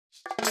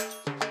Hi,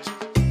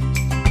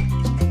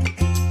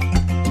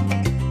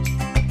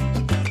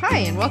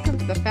 and welcome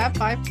to the Fab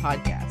Five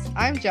podcast.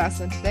 I'm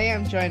Jess, and today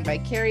I'm joined by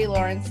Carrie,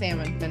 Lauren,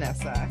 Sam, and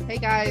Vanessa. Hey,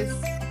 guys.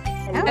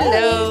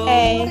 Hello.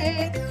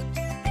 Hey.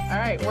 All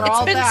right, we're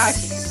all back.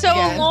 It's been so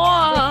again.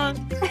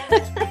 long.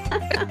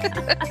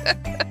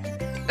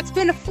 It's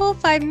been a full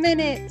 5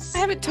 minutes. I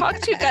haven't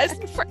talked to you guys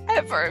in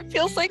forever. It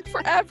feels like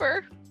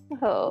forever.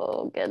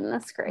 Oh,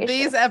 goodness gracious.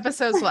 These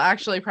episodes will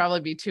actually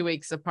probably be 2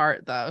 weeks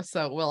apart, though,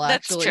 so we'll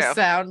That's actually true.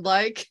 sound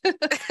like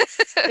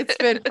it's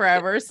been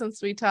forever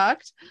since we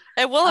talked.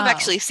 And we'll have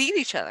actually seen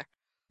each other.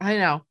 I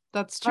know,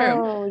 that's true.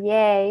 Oh,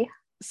 yay.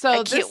 So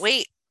I can't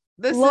wait.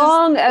 This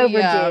Long is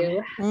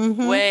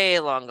overdue. Way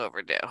long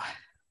overdue.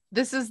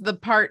 This is the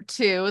part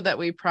 2 that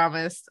we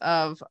promised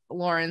of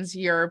Lauren's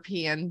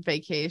European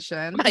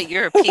vacation. My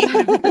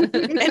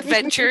European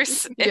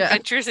adventures. Yeah.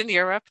 Adventures in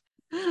Europe.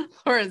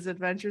 Lauren's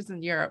Adventures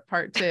in Europe,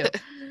 part 2.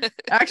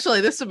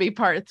 Actually, this would be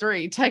part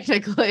 3,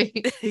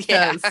 technically.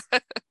 Yeah.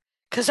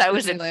 Because I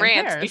was in Disneyland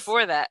France Paris.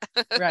 before that.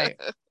 Right.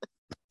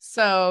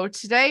 So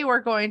today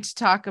we're going to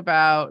talk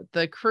about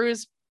the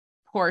cruise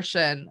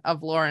portion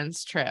of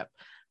Lauren's trip.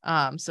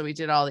 So we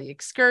did all the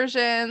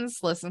excursions,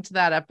 listen to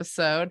that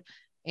episode.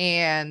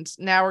 And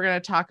now we're going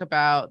to talk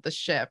about the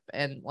ship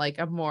and like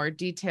a more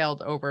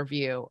detailed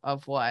overview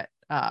of what,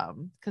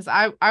 because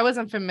I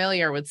wasn't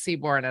familiar with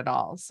Seabourn at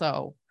all.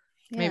 So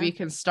maybe you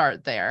can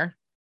start there.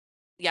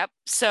 Yep.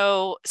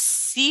 So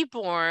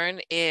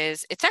Seabourn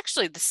it's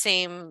actually the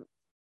same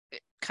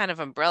kind of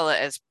umbrella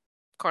as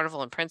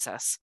Carnival and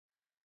Princess.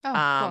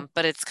 Oh, cool.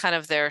 But it's kind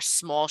of their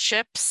small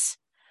ships.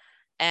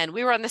 And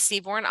we were on the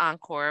Seabourn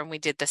Encore, and we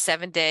did the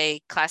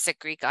 7-day classic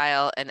Greek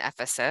Isle and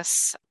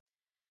Ephesus.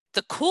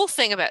 The cool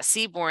thing about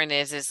Seabourn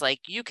is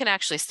like you can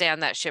actually stay on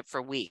that ship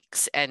for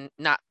weeks and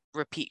not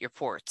repeat your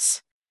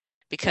ports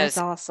because That's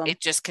awesome. it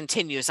just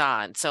continues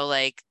on. So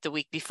like the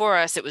week before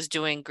us, it was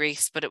doing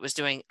Greece, but it was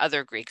doing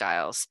other Greek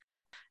Isles.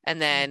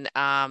 And then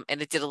and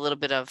it did a little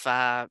bit of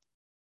I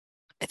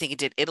think it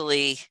did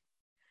Italy.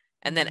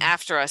 And then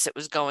after us, it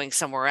was going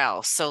somewhere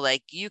else. So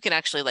like you can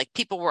actually like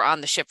people were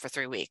on the ship for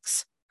 3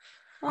 weeks.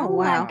 Oh,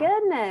 wow. my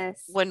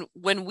goodness.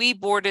 When we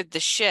boarded the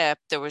ship,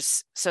 there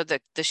was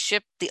the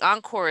ship, the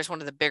Encore is one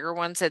of the bigger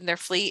ones in their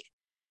fleet,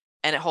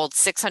 and it holds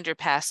 600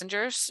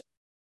 passengers.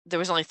 There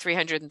was only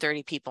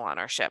 330 people on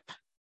our ship.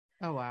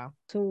 Oh, wow.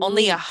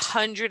 Only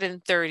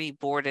 130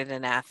 boarded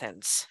in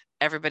Athens.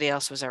 Everybody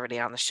else was already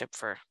on the ship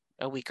for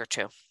a week or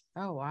 2.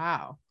 Oh,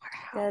 wow.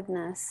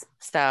 Goodness.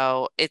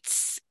 So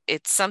it's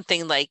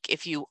something like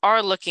if you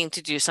are looking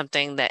to do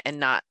something that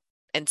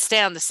and stay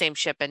on the same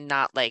ship and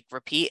not like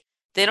repeat,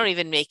 they don't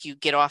even make you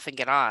get off and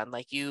get on.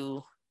 Like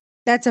you.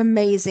 That's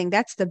amazing.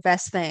 That's the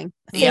best thing.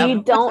 So Yep.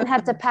 you don't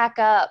have to pack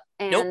up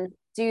and Nope.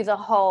 do the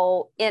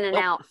whole in and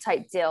Nope. out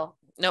type deal.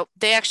 Nope.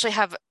 They actually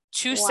have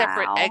 2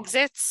 separate Wow.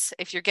 exits.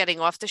 If you're getting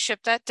off the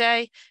ship that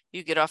day,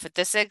 you get off at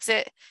this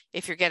exit.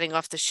 If you're getting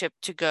off the ship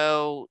to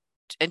go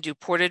and do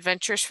port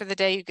adventures for the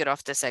day, you get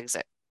off this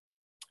exit.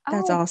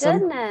 That's oh, awesome.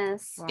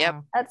 Goodness. Wow. Yep.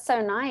 That's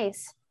so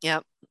nice.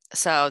 Yep.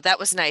 So that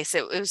was nice.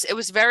 It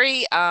was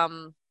very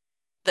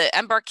the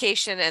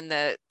embarkation and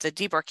the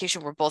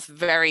debarkation were both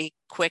very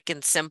quick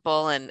and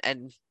simple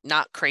and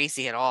not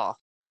crazy at all.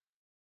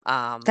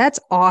 That's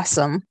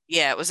awesome.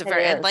 Yeah, it was It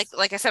and is.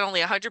 like I said,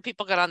 only 100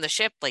 people got on the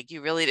ship. Like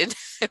you really didn't.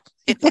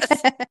 It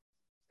was,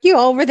 You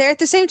all were there at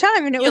the same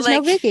time and it You're was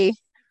no like- biggie.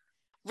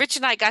 Rich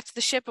and I got to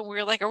the ship and we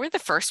were like, are we the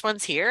first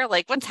ones here?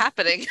 Like, what's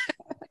happening?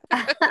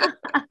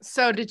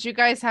 So did you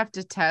guys have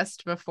to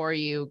test before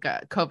you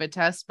got COVID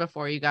test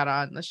before you got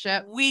on the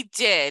ship? We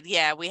did.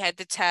 Yeah, we had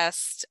to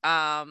test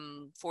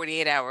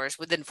 48 hours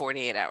within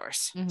 48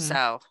 hours. Mhm.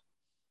 So,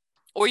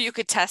 or you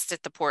could test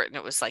at the port and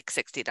it was like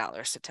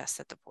 $60 to test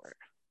at the port.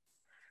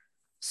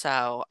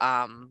 So,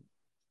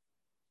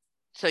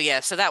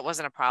 so that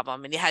wasn't a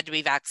problem. And you had to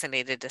be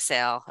vaccinated to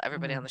sail.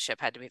 Everybody on the ship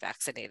had to be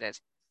vaccinated.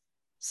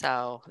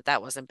 So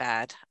that wasn't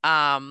bad.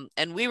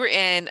 And we were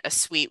in a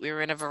suite. We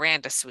were in a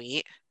veranda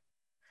suite.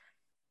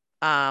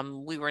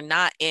 We were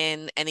not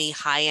in any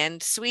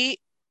high-end suite,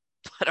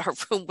 but our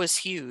room was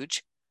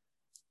huge.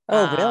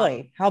 Oh,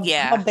 really? How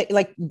yeah. big?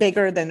 Like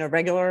bigger than a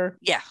regular?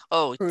 Yeah.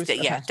 Oh, Cruise,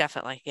 yeah, okay.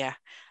 definitely. Yeah.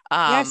 Yeah,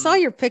 I saw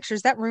your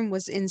pictures. That room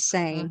was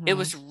insane. Mhm. It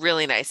was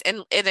really nice.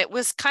 And it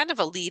was kind of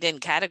a lead-in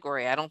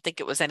category. I don't think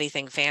it was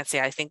anything fancy.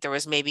 I think there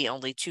was maybe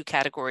only 2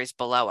 categories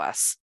below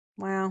us.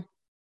 Wow.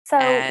 So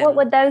And- what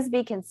would those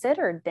be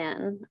considered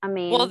then? I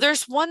mean, Well,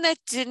 there's one that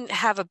didn't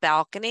have a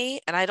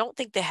balcony, and I don't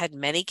think they had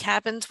many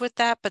cabins with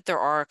that, but there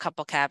are a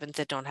couple cabins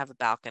that don't have a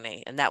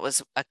balcony, and that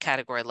was a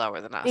category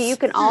lower than us. you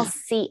can all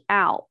see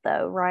out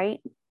though, right?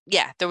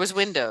 Yeah, there was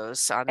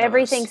windows on those.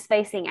 Everything's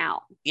facing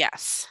out.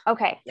 Yes.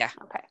 Okay. Yeah.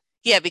 Okay.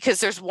 Yeah, because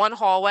there's one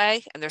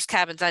hallway and there's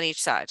cabins on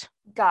each side.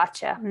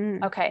 Gotcha.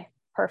 Mm. Okay.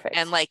 Perfect.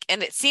 And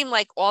it seemed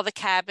like all the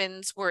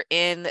cabins were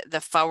in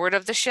the forward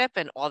of the ship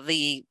and all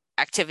the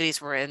activities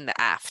were in the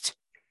aft.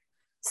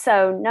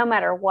 so no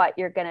matter what,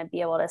 you're going to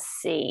be able to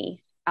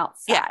see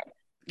outside.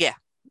 Yeah,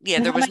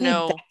 And there how was many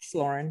no decks,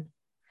 Lauren?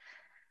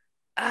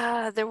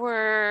 there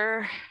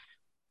were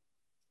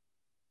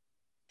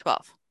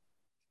 12.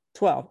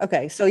 12.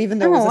 Okay. So even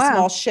though it was Oh, a wow.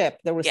 small ship,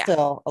 there was Yeah.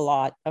 still a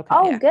lot. Okay.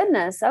 Oh, Yeah.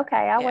 goodness. Okay.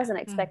 I Yeah. wasn't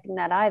expecting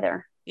that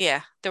either.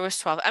 Yeah, there was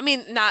 12. I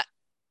mean, not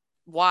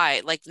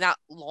wide, like not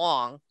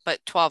long,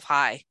 but 12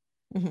 high.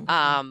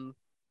 Mhm.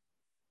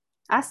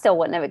 I still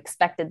wouldn't have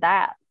expected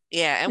that.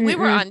 Yeah, and we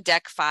were on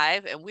deck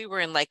 5 and we were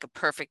in like a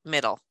perfect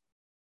middle.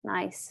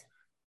 Nice.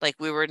 Like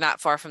we were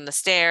not far from the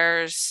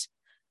stairs.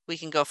 We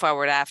can go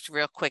forward aft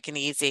real quick and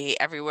easy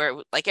everywhere.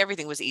 Like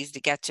everything was easy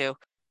to get to.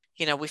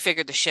 You know, we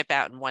figured the ship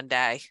out in one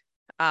day.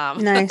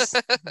 Nice.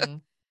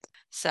 Mhm.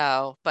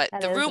 So, but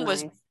That the is room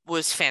nice.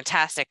 was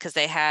fantastic because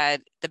they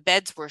had the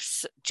beds were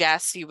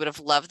Jess, you would have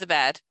loved the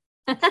bed.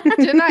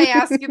 Didn't I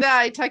ask you that?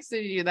 I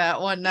texted you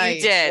that one You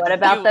night. did. What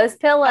about You- those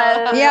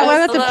pillows? Yeah,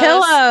 what about the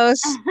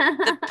pillows?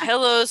 The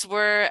pillows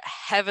were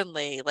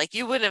heavenly. Like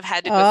you wouldn't have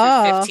had to go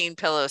Oh. through 15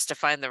 pillows to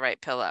find the right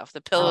pillow.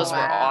 The pillows were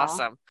wow.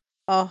 awesome.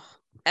 Oh,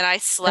 And I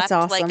that's slept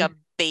like a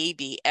awesome.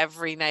 baby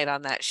every night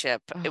on that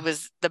ship. It Ugh.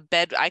 was the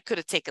bed. I could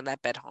have taken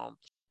that bed home.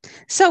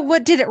 So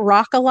what, did it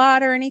rock a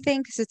lot or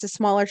anything? Because it's a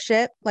smaller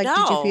ship. Like,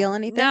 did you feel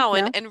anything? No.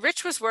 And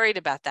Rich was worried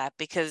about that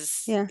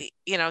because, Yeah.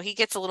 you know, he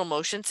gets a little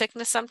motion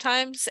sickness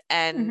sometimes.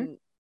 And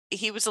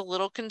he was a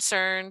little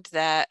concerned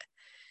that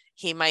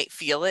he might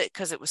feel it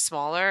because it was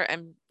smaller.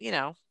 And, you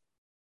know,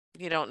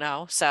 you don't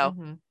know. So,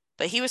 Mhm.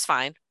 but he was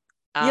fine.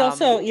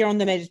 You're on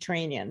the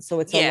Mediterranean, so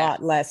it's a yeah.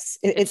 lot less.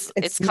 It's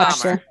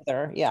much calmer.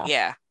 smoother. Yeah.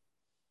 Yeah.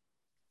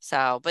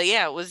 So, but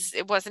yeah,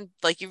 it wasn't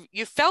like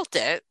you felt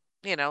it,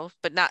 you know,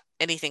 but not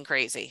anything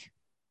crazy.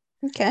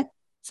 Okay.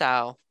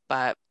 So,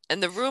 but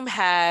and the room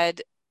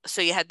had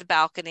so you had the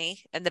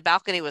balcony, and the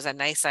balcony was a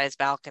nice sized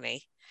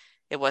balcony.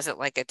 It wasn't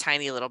like a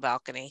tiny little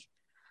balcony.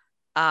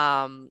 You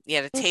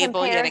had a In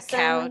table, you had a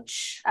comparison,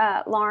 couch,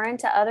 Lauren,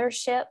 to other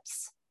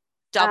ships,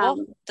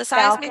 double the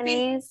size maybe.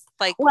 balconies.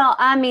 Like, Well,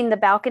 I mean the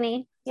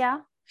balcony. Yeah.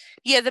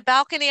 yeah, the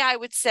balcony I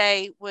would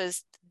say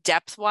was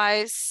depth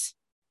wise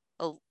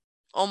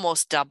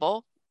almost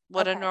double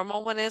what a Okay.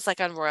 normal one is,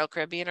 like on Royal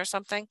Caribbean or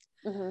something.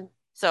 hmm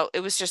So it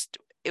was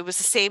the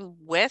same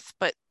width,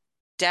 but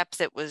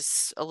depth it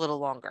was a little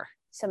longer.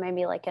 So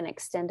maybe like an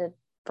extended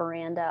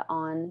veranda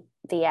on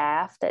the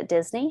aft at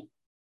Disney,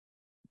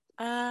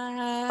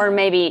 or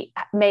maybe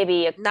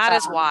not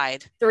as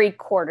wide.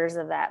 3/4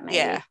 of that, maybe.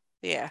 Yeah,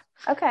 yeah.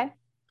 Okay.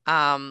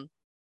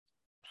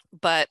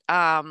 But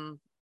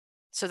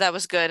so that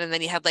was good. And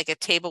then you had like a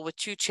table with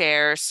 2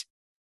 chairs,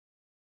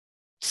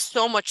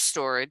 so much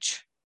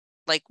storage.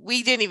 Like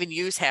we didn't even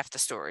use half the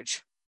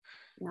storage.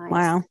 Nice.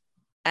 Wow.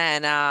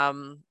 And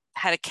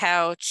had a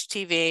couch,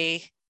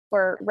 TV.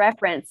 For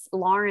reference,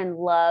 Lauren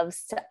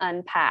loves to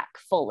unpack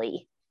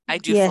fully. I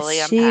do Yes, fully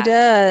she unpack.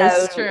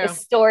 does. So true.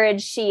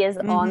 storage, she is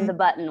on Mhm. the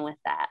button with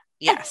that.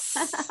 Yes,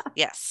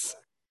 yes.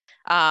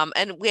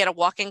 And we had a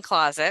walk-in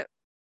closet,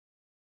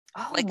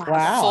 Oh like my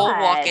Wow. full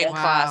God. walk-in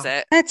Wow.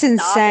 closet. That's Stop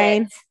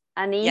insane. it.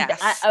 I need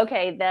Yes.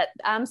 okay, that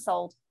I'm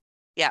sold.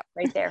 Yep.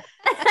 Right there.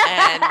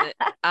 And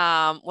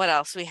what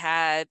else? We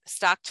had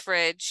stocked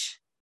fridge.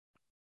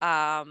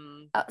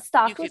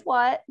 Stocked you with could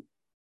what?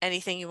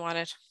 anything you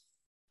wanted.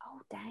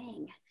 Oh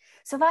dang.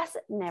 So if I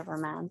said never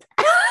mind.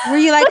 Were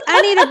you like,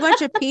 I need a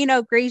bunch of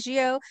Pinot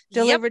Grigio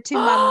delivered to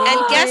my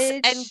mini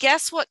And fridge?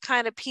 guess what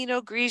kind of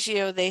Pinot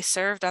Grigio they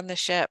served on the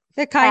ship?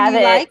 The kind Have you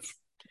it. like?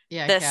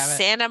 Yeah, The Cabot.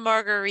 Santa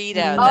Margarita,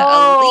 Mm. the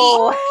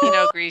Oh. elite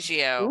Pinot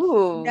Grigio.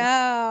 Ooh.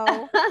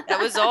 No. That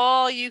was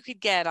all you could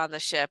get on the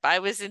ship. I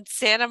was in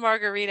Santa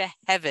Margarita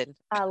heaven.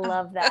 I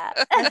love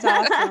that. That's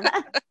awesome.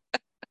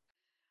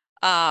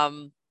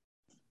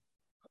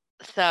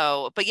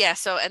 But yeah,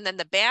 and then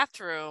the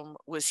bathroom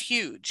was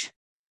huge.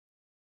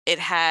 It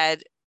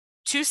had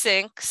 2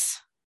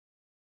 sinks,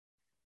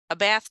 a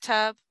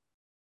bathtub,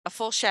 a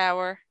full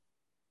shower,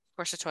 of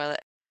course a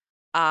toilet.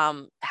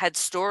 Had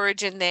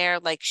storage in there,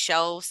 like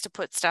shelves to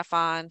put stuff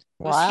on. It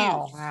was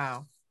Wow. huge.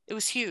 Wow. It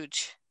was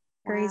huge.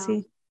 Crazy.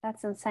 Wow,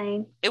 that's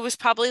insane. It was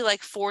probably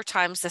like 4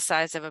 times the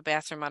size of a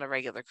bathroom on a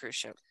regular cruise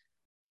ship.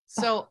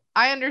 So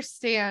I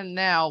understand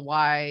now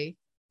why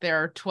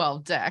there are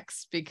 12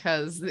 decks,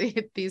 because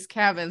these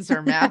cabins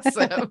are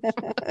massive.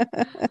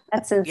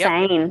 That's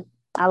insane.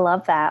 I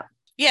love that.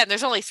 Yeah, and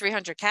there's only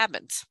 300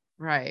 cabins.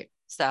 Right.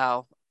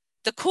 So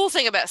the cool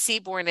thing about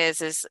Seabourn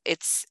is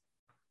it's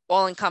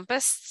all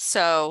encompassed.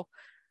 So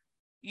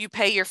you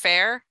pay your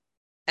fare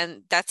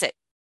and that's it.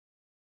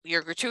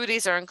 Your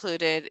gratuities are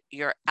included,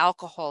 your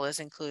alcohol is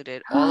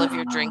included, all of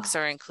your drinks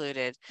are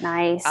included.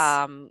 Nice.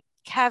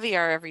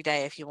 Caviar every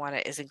day if you want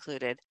it is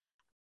included.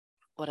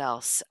 What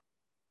else?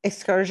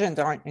 Excursions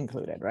aren't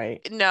included, right?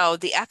 No,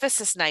 the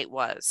Ephesus night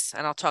was,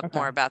 and I'll talk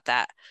more Okay. about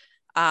that.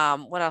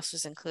 What else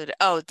was included?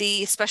 Oh,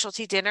 the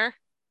specialty dinner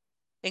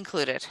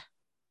included.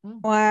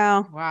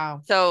 Wow.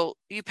 Wow. So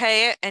you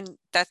pay it and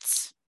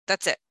that's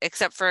it,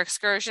 except for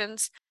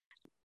excursions.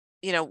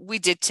 You know, we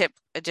did tip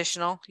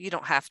additional. You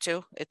don't have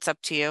to. It's up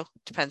to you.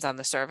 Depends on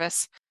the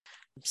service.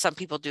 Some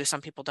people do,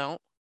 some people don't.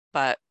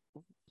 But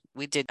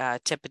we did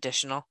tip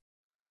additional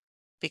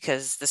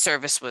because the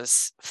service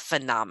was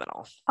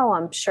phenomenal. Oh,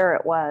 I'm sure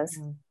it was.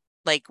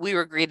 Like we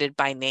were greeted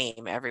by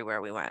name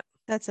everywhere we went.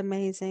 That's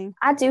amazing.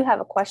 I do have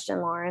a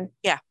question, Lauren.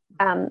 Yeah.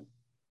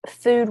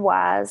 Food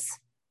wise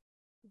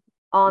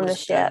on the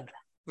Was ship, good.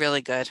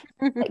 Really good.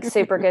 like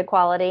super good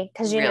quality,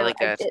 because Really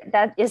good.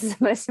 that is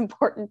the most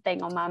important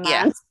thing on my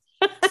Yeah. mind.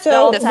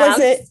 So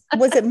The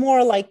was it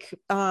more like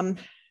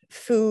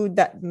food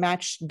that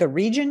matched the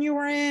region you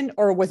were in,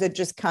 or was it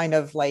just kind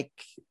of like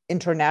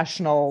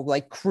international,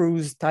 like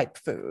cruise type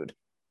food?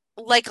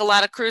 Like a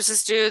lot of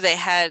cruises do, they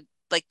had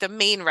like the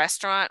main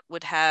restaurant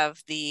would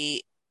have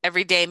the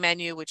everyday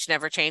menu, which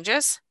never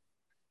changes,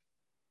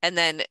 and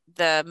then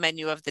the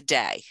menu of the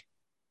day.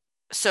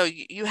 So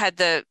you had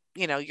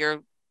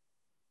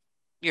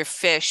your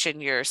fish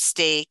and your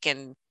steak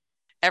and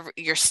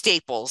your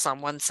staples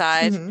on one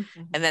side, Mhm.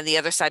 and then the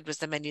other side was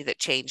the menu that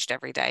changed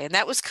every day. And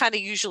that was kind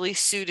of usually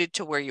suited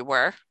to where you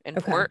were in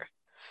Okay. port.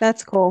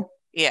 That's cool.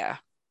 Yeah.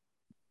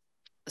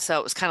 So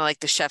it was kind of like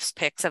the chef's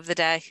picks of the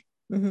day.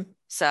 Mhm.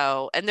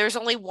 So, and there's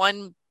only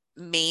one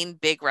main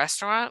big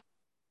restaurant,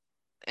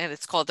 and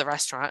it's called the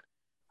restaurant.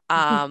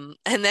 And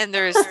then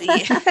there's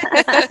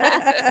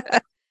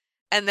the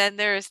and then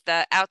there's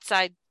the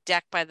outside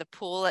deck by the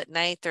pool at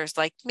night. There's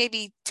like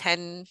maybe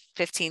 10,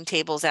 15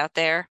 tables out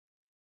there.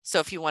 So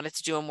if you wanted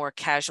to do a more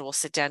casual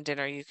sit down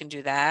dinner, you can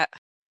do that.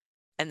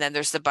 And then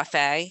there's the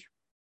buffet.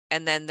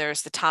 And then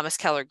there's the Thomas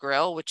Keller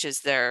Grill, which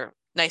is their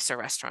nicer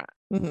restaurant.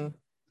 Mhm.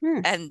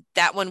 And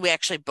that one we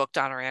actually booked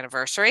on our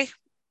anniversary.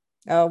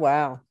 Oh,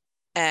 wow.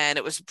 And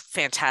it was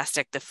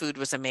fantastic. The food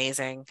was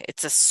amazing.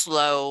 It's a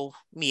slow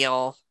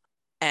meal,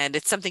 and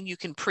it's something you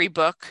can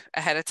pre-book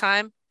ahead of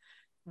time.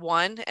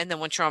 One, and then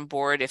once you're on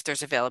board, if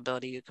there's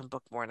availability, you can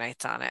book more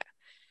nights on it.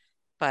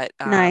 But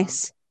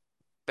Nice.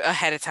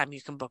 ahead of time,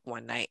 you can book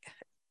one night.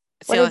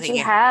 It's What the only did thing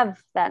you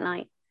have that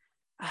night?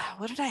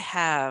 What did I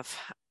have?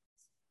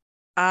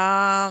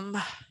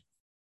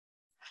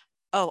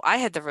 Oh, I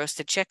had the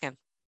roasted chicken.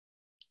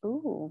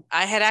 Ooh.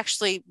 I had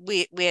actually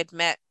we had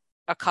met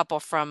a couple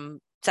from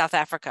South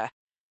Africa,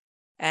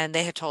 and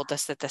they had told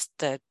us that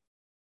the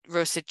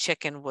roasted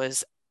chicken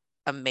was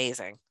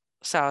amazing.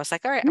 So I was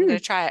like, all right, I'm gonna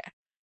try it.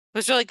 It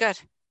was really good.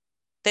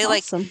 They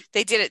Awesome.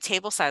 they did it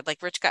tableside.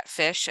 Like Rich got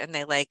fish, and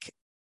they like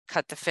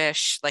cut the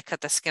fish, like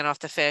cut the skin off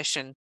the fish,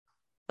 and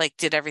like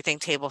did everything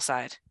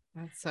tableside.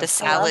 That's so The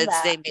cool. I love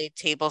salads they that. made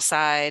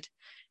tableside.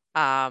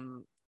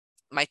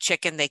 My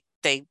chicken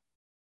they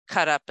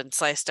cut up and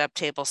sliced up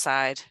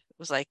tableside. It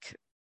was like,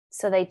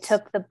 So they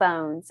took the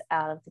bones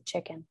out of the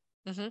chicken.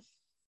 mhm,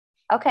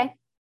 Okay,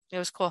 it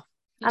was cool.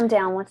 I'm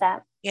down with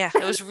that. Yeah,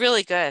 it was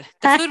really good.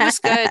 The food was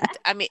good.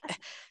 I mean,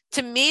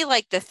 to me,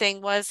 like the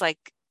thing was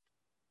like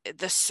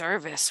the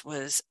service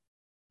was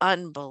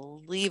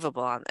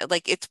unbelievable on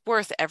like it's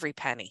worth every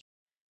penny.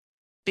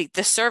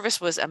 The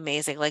service was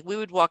amazing. Like we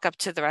would walk up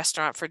to the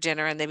restaurant for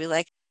dinner and they'd be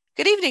like,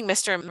 "Good evening,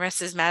 Mr. and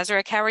Mrs.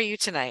 Mazurek. How are you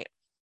tonight?"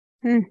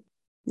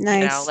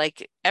 Nice.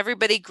 Like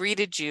everybody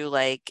greeted you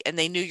like, and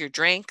they knew your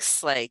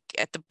drinks. Like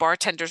at the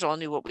bartenders all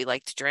knew what we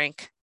liked to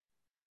drink.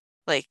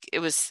 Like it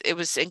was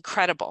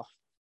incredible.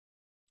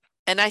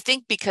 And I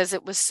think because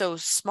it was so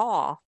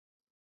small,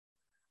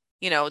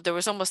 there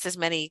was almost as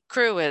many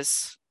crew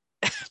as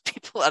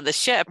people on the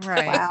ship.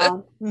 Right.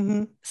 Wow.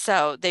 Mhm.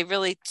 So they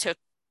really took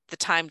the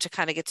time to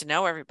kind of get to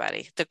know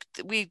everybody.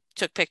 We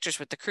took pictures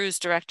with the cruise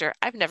director.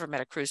 I've never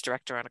met a cruise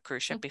director on a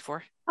cruise ship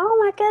before. Oh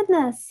my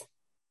goodness.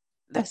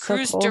 The That's so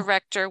cruise cool.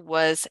 director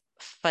was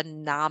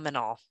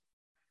phenomenal.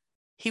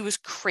 He was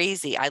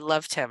crazy. I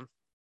loved him.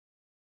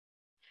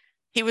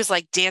 He was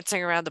like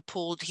dancing around the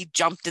pool. He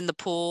jumped in the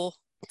pool,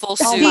 full Oh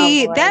suit. my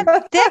See, Lord.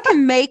 that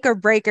can make or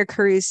break a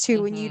cruise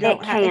too when you Mhm.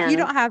 don't It have if you can.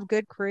 don't have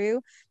good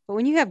crew, but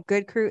when you have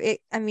good crew,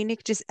 it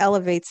just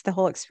elevates the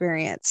whole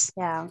experience.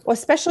 Yeah, Well,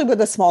 especially with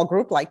a small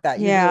group like that,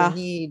 you Yeah. really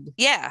need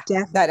Yeah.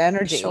 that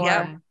energy. sure.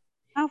 Yeah.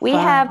 How We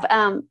fun.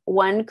 have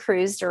one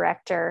cruise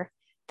director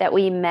that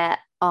we met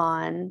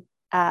on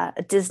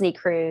a Disney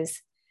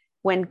cruise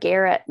when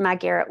my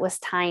Garrett was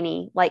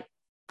tiny, like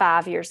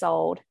 5 years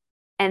old.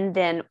 And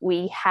then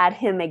we had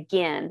him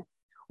again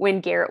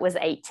when Garrett was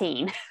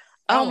 18.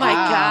 Oh my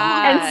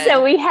wow. And so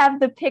God. we have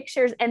the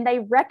pictures and they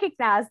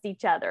recognized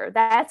each other.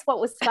 That's what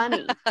was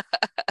funny.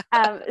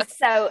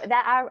 So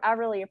that I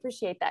really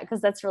appreciate that because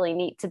that's really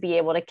neat to be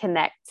able to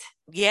connect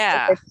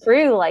Yeah. with a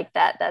crew like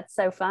that. That's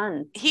so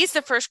fun. He's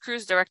the first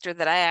cruise director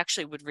that I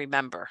actually would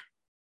remember.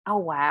 Oh,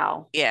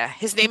 wow. Yeah.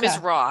 His name is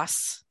Okay.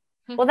 Ross.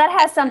 Well, that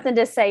has something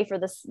to say for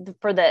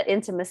the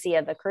intimacy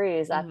of the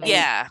cruise, I think.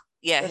 Yeah.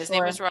 Yeah. For His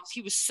name was sure. Ross.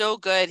 He was so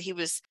good. He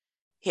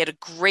had a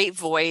great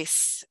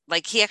voice.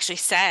 Like he actually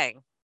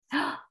sang. They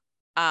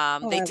I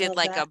did love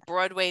like that. a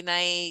Broadway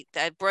night,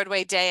 a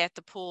Broadway day at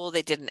the pool.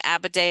 They did an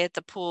ABBA day at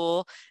the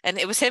pool, and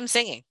it was him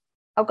singing.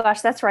 Oh gosh,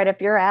 that's right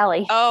up your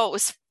alley. Oh, it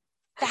was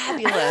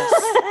fabulous.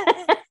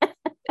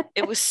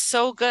 It was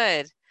so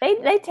good.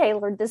 They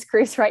tailored this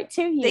cruise right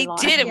to you, They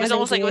Lauren. did. It Yeah, was they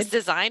almost like it was did.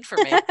 designed for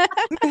me.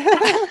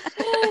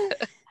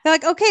 They're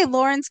like, okay,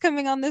 Lauren's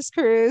coming on this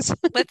cruise.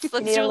 Let's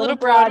You need do a a little little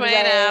Broadway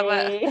and ABBA.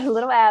 Broadway, a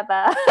little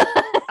ABBA.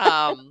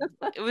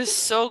 It was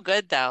so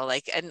good though.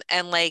 Like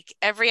and like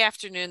every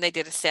afternoon they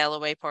did a sail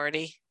away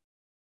party.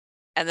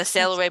 And the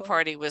sail away cool.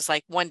 party was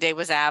like one day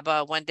was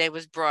ABBA, one day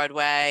was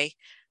Broadway,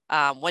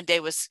 one day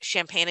was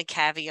champagne and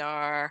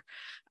caviar.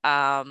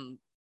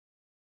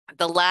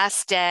 The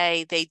last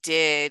day they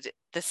did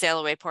the sail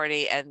away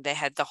party and they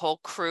had the whole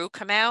crew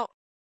come out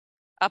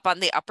up on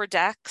the upper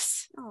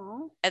decks.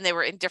 Oh, And they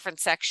were in different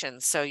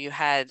sections. So you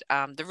had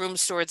the room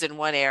stewards in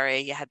one area,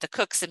 you had the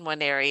cooks in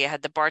one area, you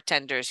had the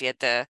bartenders, you had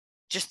the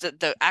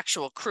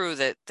actual crew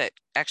that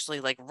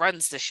actually like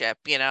runs the ship,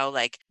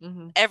 like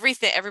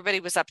everybody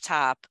was up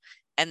top,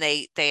 and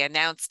they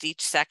announced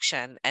each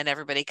section and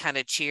everybody kind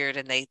of cheered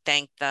and they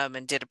thanked them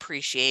and did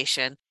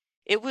appreciation.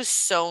 It was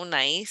so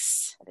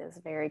nice. that is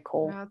very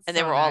cool. That's And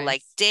they so were all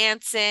like nice.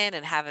 dancing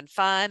and having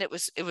fun. It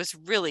was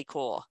really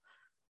cool.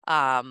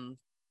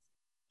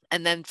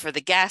 And then for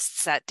the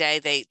guests that day,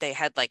 they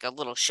had like a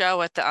little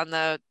show on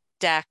the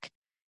deck,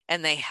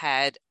 and they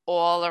had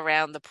all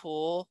around the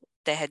pool.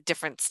 They had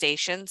different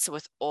stations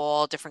with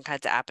all different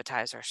kinds of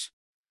appetizers,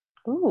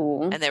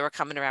 Ooh. and they were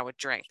coming around with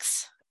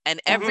drinks. And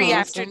That's every awesome.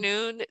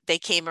 afternoon they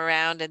came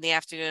around in the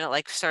afternoon at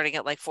like starting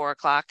at like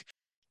 4:00,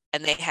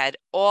 and they had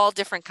all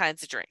different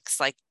kinds of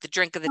drinks, like the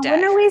drink of the When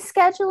day. are we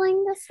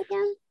scheduling this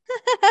again?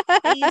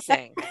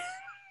 Amazing.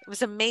 It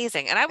was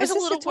amazing. And I was Is a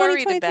this little a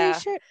worried 2023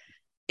 about shit?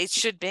 it.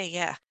 Should be,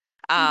 yeah.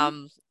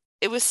 Mhm.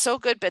 It was so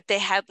good, but they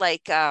had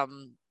like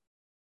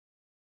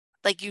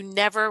you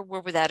never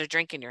were without a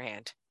drink in your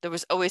hand. There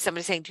was always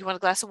somebody saying, "Do you want a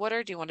glass of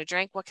water? Do you want a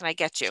drink? What can I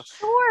get you?"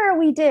 Sure,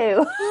 we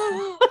do.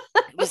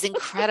 It was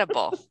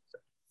incredible.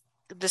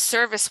 The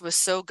service was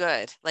so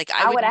good. Like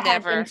I would would have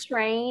never been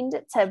trained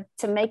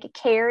to make a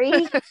carry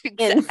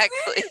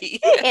exactly.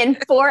 in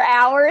 4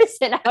 hours,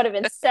 and I would have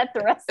been set the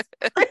rest.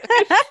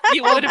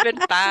 You would have been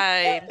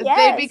fine. They'd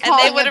Yes. be And they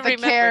calling would it have the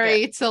remembered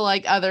carry it. to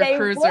like other They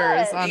cruisers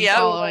would. on Yep.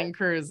 following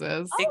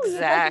cruises. Oh, you take a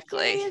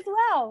Exactly. carry as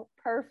well.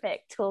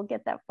 Perfect. We'll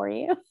get that for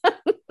you.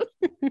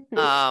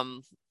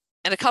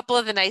 And a couple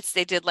of the nights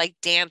they did like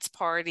dance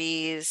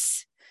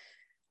parties.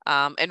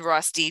 And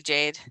Ross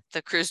DJ'd,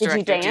 the cruise Did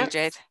you director dance?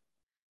 DJ'd.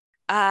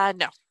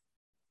 No.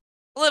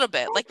 A little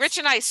bit. Like Rich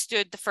and I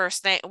stood the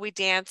first night and we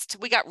danced.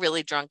 We got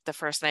really drunk the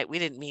first night. We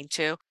didn't mean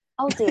to.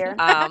 Oh dear.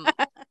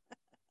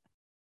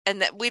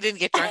 And that we didn't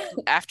get drunk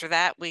after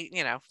that.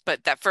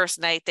 But that first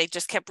night they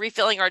just kept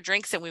refilling our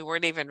drinks and we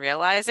weren't even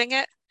realizing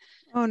it.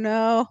 Oh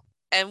no.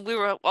 And we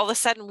were all of a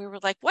sudden we were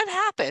like, what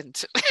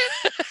happened?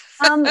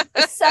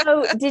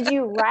 So did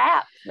you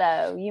rap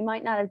though? You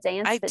might not have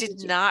danced. I but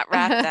did you? not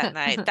rap that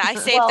night. I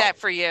saved Well, that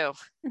for you.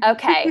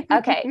 Okay.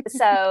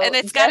 So And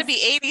it's got to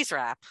be 80s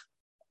rap.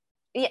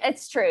 Yeah,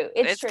 it's true.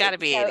 It's true. Got to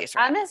be So 80s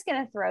rap. I'm just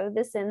going to throw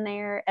this in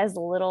there as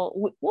a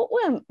little.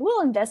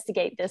 We'll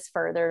investigate this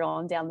further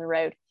on down the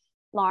road.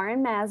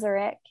 Lauren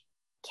Mazurek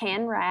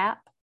can rap.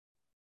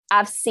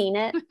 I've seen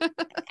it,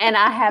 and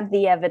I have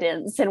the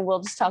evidence, and we'll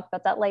just talk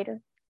about that later.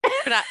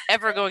 We're not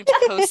ever going to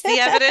post the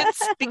evidence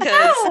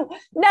because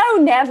no,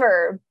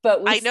 never.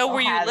 But I know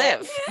where you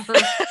live.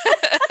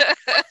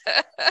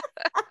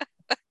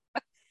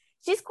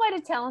 She's quite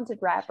a talented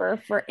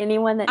rapper for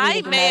anyone that needed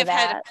I to may know have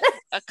that. had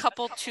a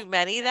couple too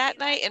many that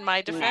night in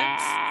my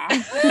defense.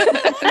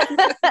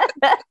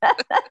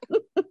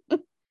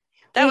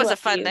 That was a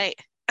fun night.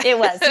 It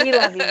was. We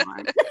love you,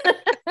 Lauren.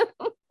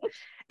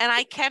 And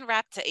I can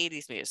rap to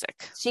 80s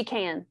music. She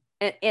can.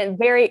 And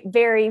very,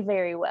 very,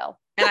 very well.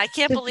 And I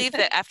can't believe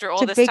that after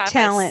all this big time,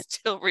 talent. I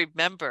still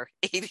remember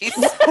 80s.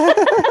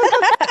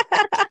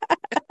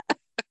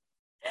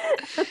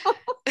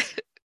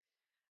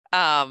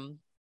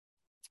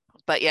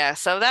 But yeah,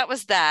 so that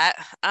was that.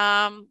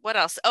 What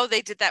else? Oh,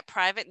 they did that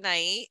private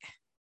night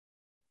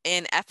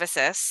in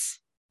Ephesus.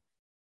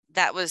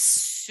 That was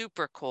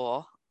super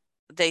cool.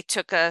 They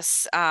took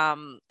us,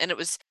 and it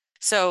was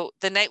so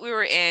the night we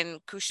were in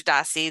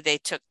Kushidasi, they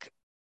took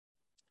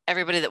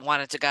everybody that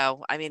wanted to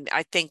go. I mean,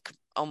 I think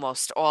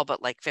almost all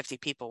but like 50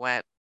 people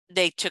went.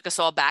 They took us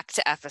all back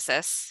to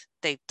Ephesus.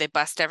 They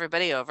bussed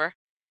everybody over,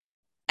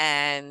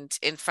 and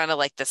in front of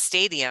like the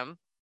stadium,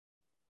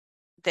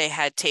 they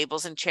had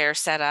tables and chairs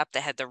set up.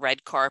 They had the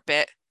red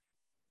carpet,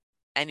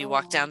 and you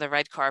walk down the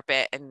red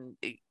carpet and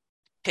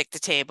pick the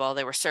table.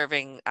 They were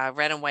serving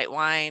red and white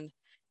wine,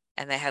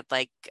 and they had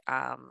like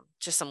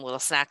just some little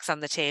snacks on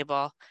the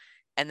table.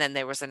 And then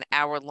there was an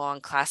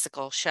hour-long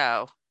classical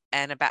show.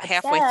 And about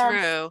halfway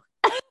through,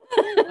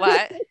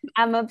 what?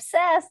 I'm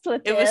obsessed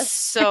with it. It was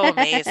so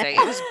amazing.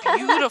 It was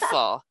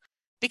beautiful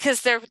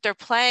because they're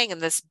playing,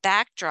 and this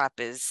backdrop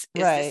is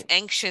this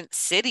ancient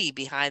city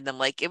behind them.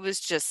 Like it was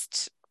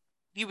just.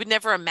 You would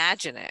never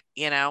imagine it,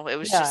 It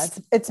was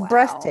just it's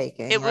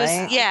breathtaking. It was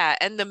right?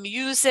 and the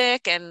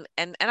music and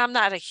I'm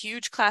not a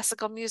huge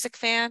classical music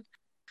fan,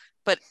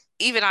 but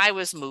even I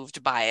was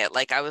moved by it.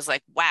 Like I was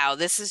like, wow,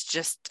 this is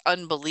just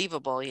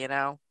unbelievable,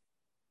 Oh,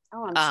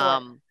 I'm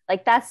sure.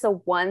 Like that's the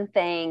one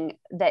thing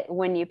that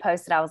when you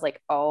posted, I was like,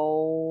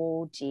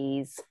 oh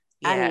geez,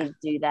 I need to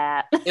do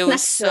that. It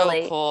was so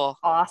really cool.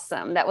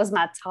 Awesome. That was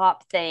my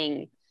top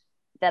thing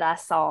that I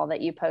saw that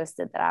you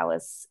posted that I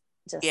was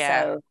just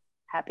so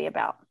happy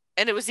about.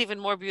 And it was even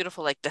more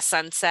beautiful, like the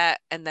sunset,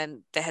 and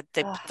then they had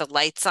the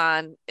lights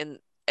on, and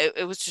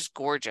it was just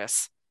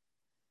gorgeous.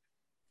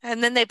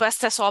 And then they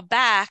bussed us all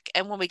back.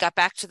 And when we got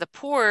back to the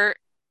port,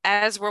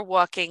 as we're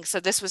walking, so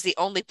this was the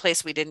only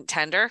place we didn't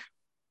tender.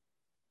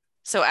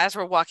 So as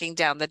we're walking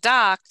down the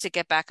dock to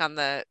get back on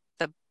the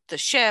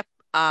ship,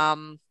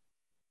 you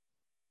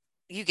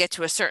get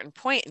to a certain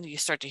point and you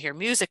start to hear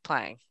music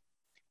playing.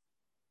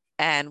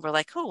 And we're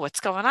like, oh, what's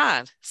going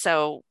on?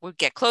 So we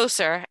get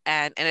closer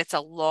and it's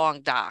a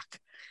long dock.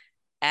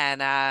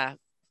 And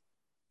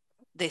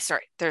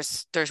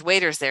there's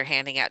waiters there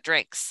handing out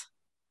drinks.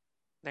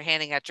 They're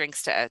handing out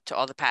drinks to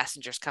all the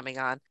passengers coming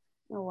on.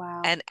 Oh,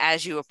 wow. And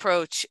as you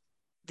approach,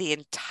 the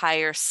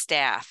entire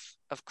staff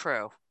of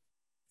crew,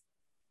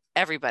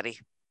 everybody,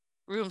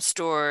 room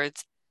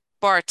stewards,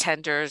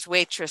 bartenders,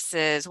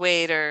 waitresses,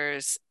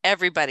 waiters,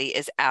 everybody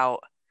is out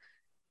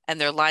and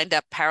they're lined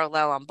up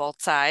parallel on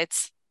both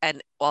sides.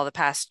 And all the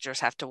passengers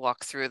have to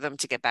walk through them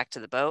to get back to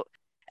the boat.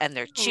 And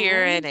they're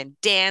cheering and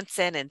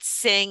dancing and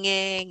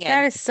singing. That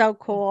And is so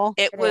cool.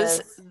 it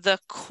was is. the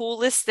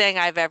coolest thing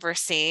I've ever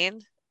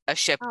seen a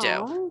ship do.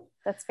 Oh,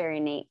 that's very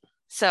neat.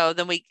 So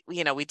then we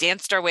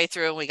danced our way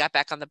through and we got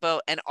back on the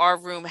boat and our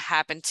room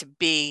happened to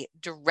be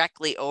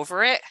directly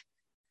over it.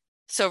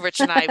 So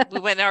Rich and I, we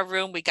went in our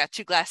room, we got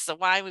 2 glasses of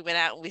wine, we went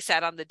out and we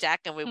sat on the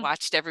deck and we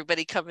watched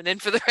everybody coming in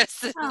for the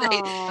rest of the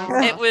night.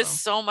 Aw, It was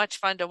so much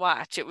fun to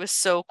watch. It was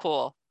so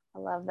cool. I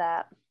love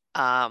that.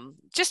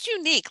 Just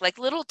unique, like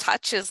little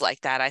touches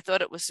like that. I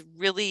thought it was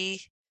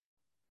really,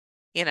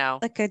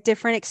 Like a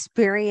different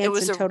experience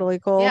was and a- totally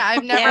cool. Yeah,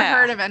 I've never Yeah.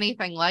 heard of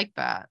anything like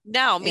that.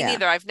 no, me Yeah.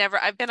 neither.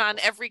 I've been on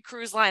every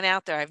cruise line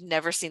out there. I've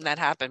never seen that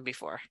happen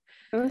before.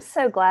 I'm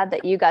so glad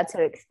that you got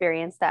to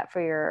experience that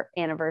for your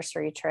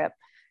anniversary trip.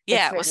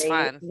 Yeah, It's it was very,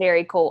 fun.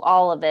 very cool.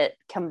 All of it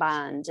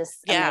combined, just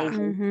Yeah.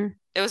 amazing. hmm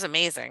It was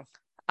amazing.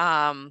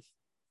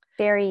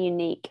 Very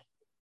unique.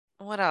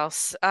 What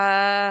else?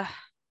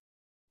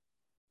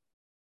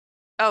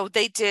 Oh,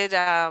 they did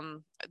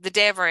the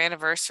day of our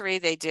anniversary,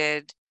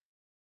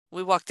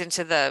 we walked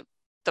into the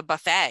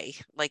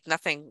buffet, like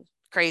nothing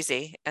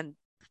crazy, and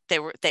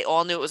they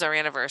all knew it was our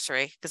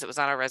anniversary because it was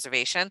on our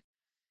reservation.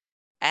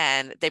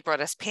 And they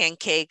brought us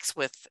pancakes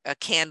with a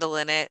candle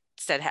in it,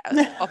 said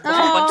a whole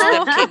bunch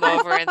of them came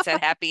over and said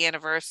happy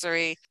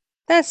anniversary.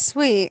 That's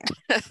sweet.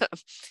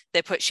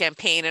 They put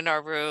champagne in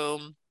our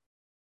room.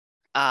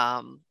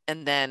 And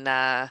then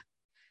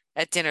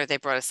at dinner they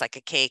brought us like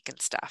a cake and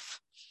stuff.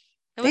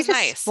 It They was just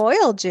nice.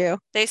 spoiled you.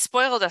 They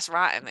spoiled us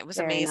rotten. It was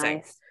Very amazing.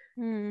 nice.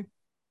 Hmm.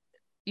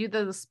 You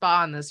did the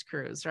spa on this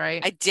cruise,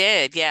 right? I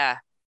did, yeah.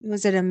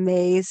 Was it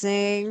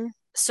amazing?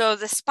 So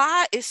the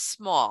spa is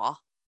small.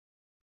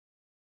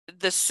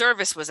 The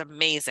service was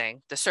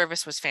amazing. The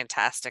service was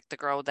fantastic. The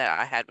girl that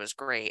I had was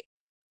great.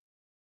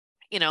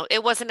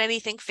 It wasn't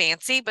anything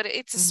fancy, but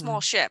it's a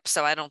small ship,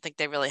 so I don't think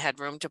they really had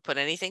room to put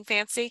anything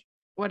fancy.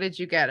 What did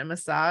you get? A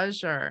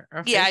massage or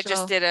a Yeah, I facial?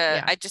 just did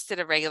Yeah. I just did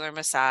a regular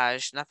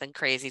massage, nothing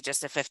crazy,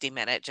 just a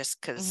 50-minute, just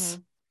because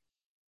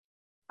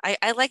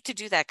I like to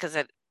do that because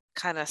it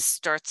kind of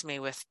starts me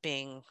with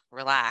being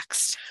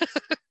relaxed.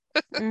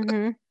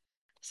 hmm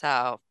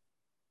So,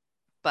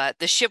 but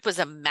the ship was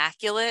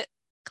immaculate,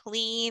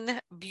 clean,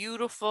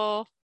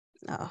 beautiful.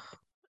 Oh,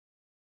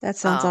 that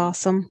sounds Um,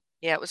 awesome.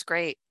 Yeah, it was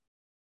great.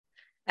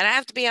 And I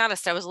have to be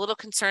honest, I was a little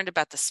concerned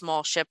about the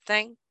small ship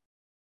thing,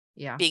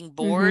 Yeah. being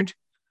bored.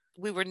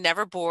 We were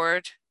never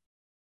bored.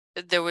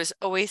 There was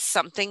always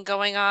something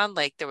going on.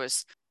 Like there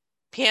was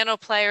piano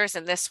players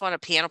in this one, a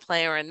piano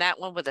player in that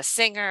one with a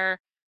singer.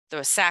 There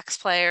was sax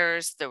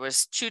players. There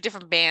was 2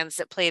 different bands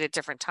that played at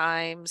different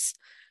times.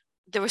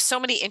 There were so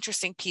many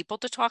interesting people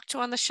to talk to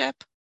on the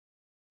ship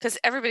because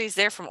everybody's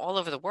there from all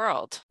over the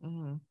world.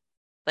 Mhm.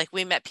 Like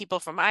we met people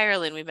from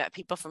Ireland, we met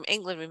people from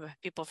England, we met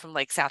people from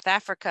like South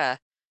Africa,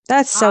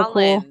 That's so cool.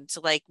 Holland.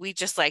 Like we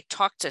just like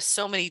talked to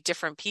so many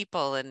different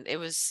people, and it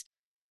was,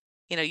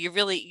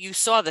 you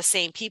saw the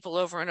same people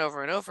over and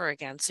over and over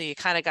again. So you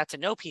kind of got to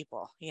know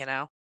people,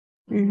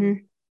 hmm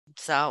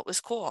So it was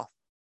cool.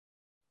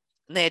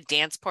 And they had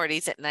dance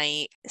parties at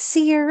night.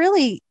 See, you're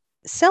really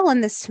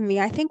selling this to me.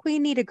 I think we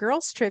need a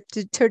girls' trip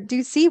to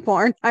do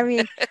Seabourn. I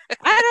mean,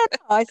 I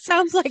don't know. It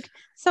sounds like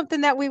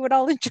something that we would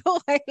all enjoy.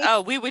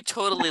 Oh, we would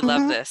totally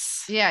love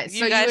this. Yeah.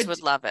 So You guys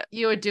would love it.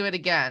 You would do it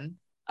again.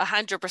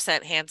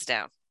 100% hands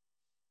down.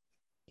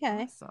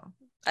 Okay. Awesome.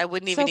 I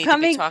wouldn't So even need to be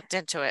coming- talked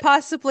into it.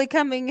 Possibly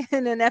coming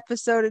in an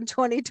episode in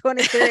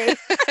 2023.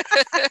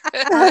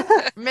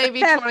 Maybe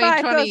Have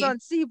 5 goes 2020, on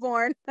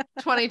Seabourn.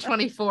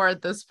 2024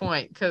 at this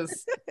point,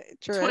 because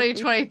True.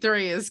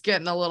 2023 is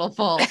getting a little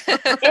full.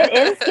 It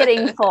is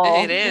getting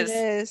full. It It is.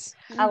 is.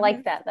 I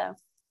like that though.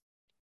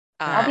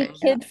 I'll be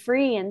Alright. kid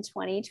free in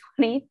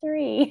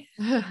 2023.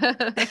 Not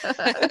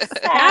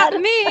Sad.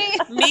 me.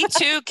 Me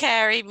too,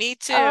 Carrie. Me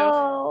too.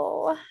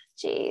 Oh,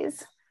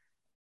 geez.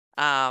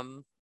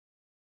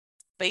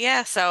 But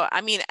yeah, so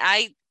I mean,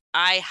 I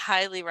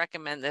highly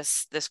recommend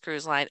this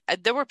cruise line.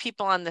 There were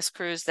people on this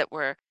cruise that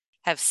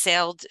have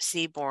sailed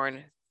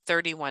Seabourn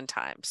 31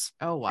 times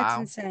Oh That's wow.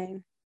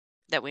 insane.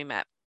 that we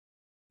met.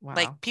 Wow.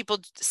 Like people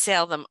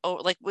sail them. Oh,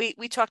 like we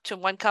talked to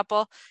one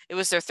couple. It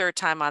was their 3rd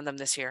time on them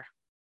this year.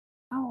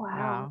 Oh,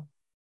 wow.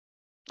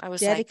 I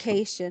was like,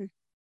 Dedication.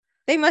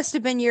 They must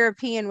have been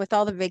European with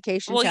all the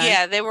vacation well, time.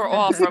 yeah, they were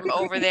all from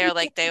over there.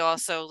 Like they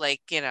also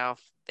like,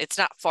 it's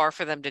not far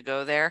for them to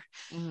go there.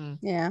 Mhm.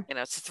 Yeah.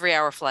 It's a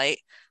 3-hour flight.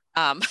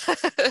 Yeah,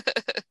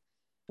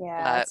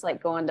 But- it's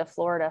like going to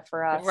Florida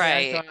for us.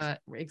 Right. Yeah,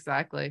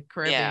 exactly.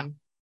 Caribbean.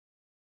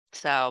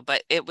 So,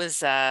 but it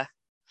was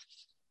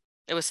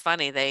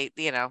funny. They,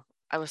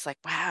 I was like,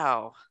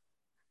 wow.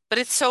 But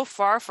it's so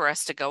far for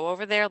us to go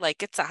over there.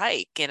 Like it's a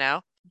hike,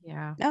 Yeah.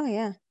 Oh,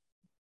 yeah.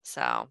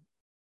 So,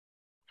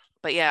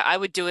 but yeah, I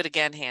would do it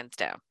again, hands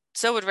down.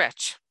 So would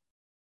Rich.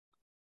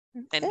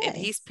 And Okay.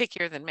 he's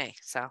pickier than me.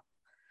 So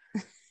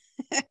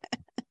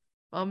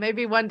Well,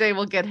 maybe one day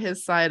we'll get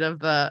his side of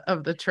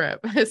the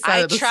trip, his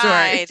side of the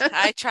story.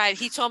 I tried.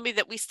 He told me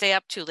that we stay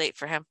up too late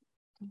for him.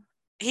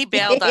 He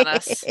bailed on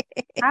us.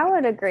 I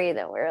would agree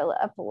that we're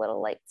up a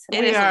little late It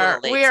tonight. is a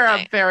little late we are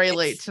tonight. up very It's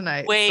late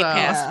tonight. Way so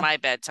past Yeah. my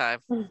bedtime.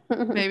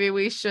 maybe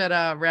we should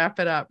wrap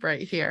it up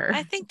right here.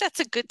 I think that's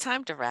a good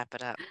time to wrap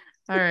it up.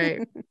 All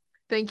right.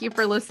 Thank you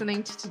for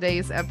listening to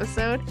today's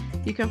episode.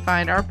 You can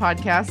find our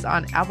podcast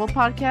on Apple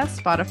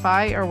Podcasts,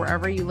 Spotify, or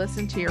wherever you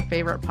listen to your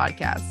favorite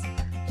podcasts.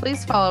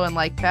 Please follow and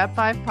like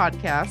Fab5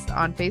 Podcast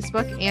on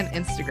Facebook and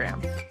Instagram.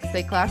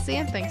 Stay classy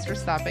and thanks for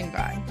stopping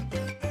by.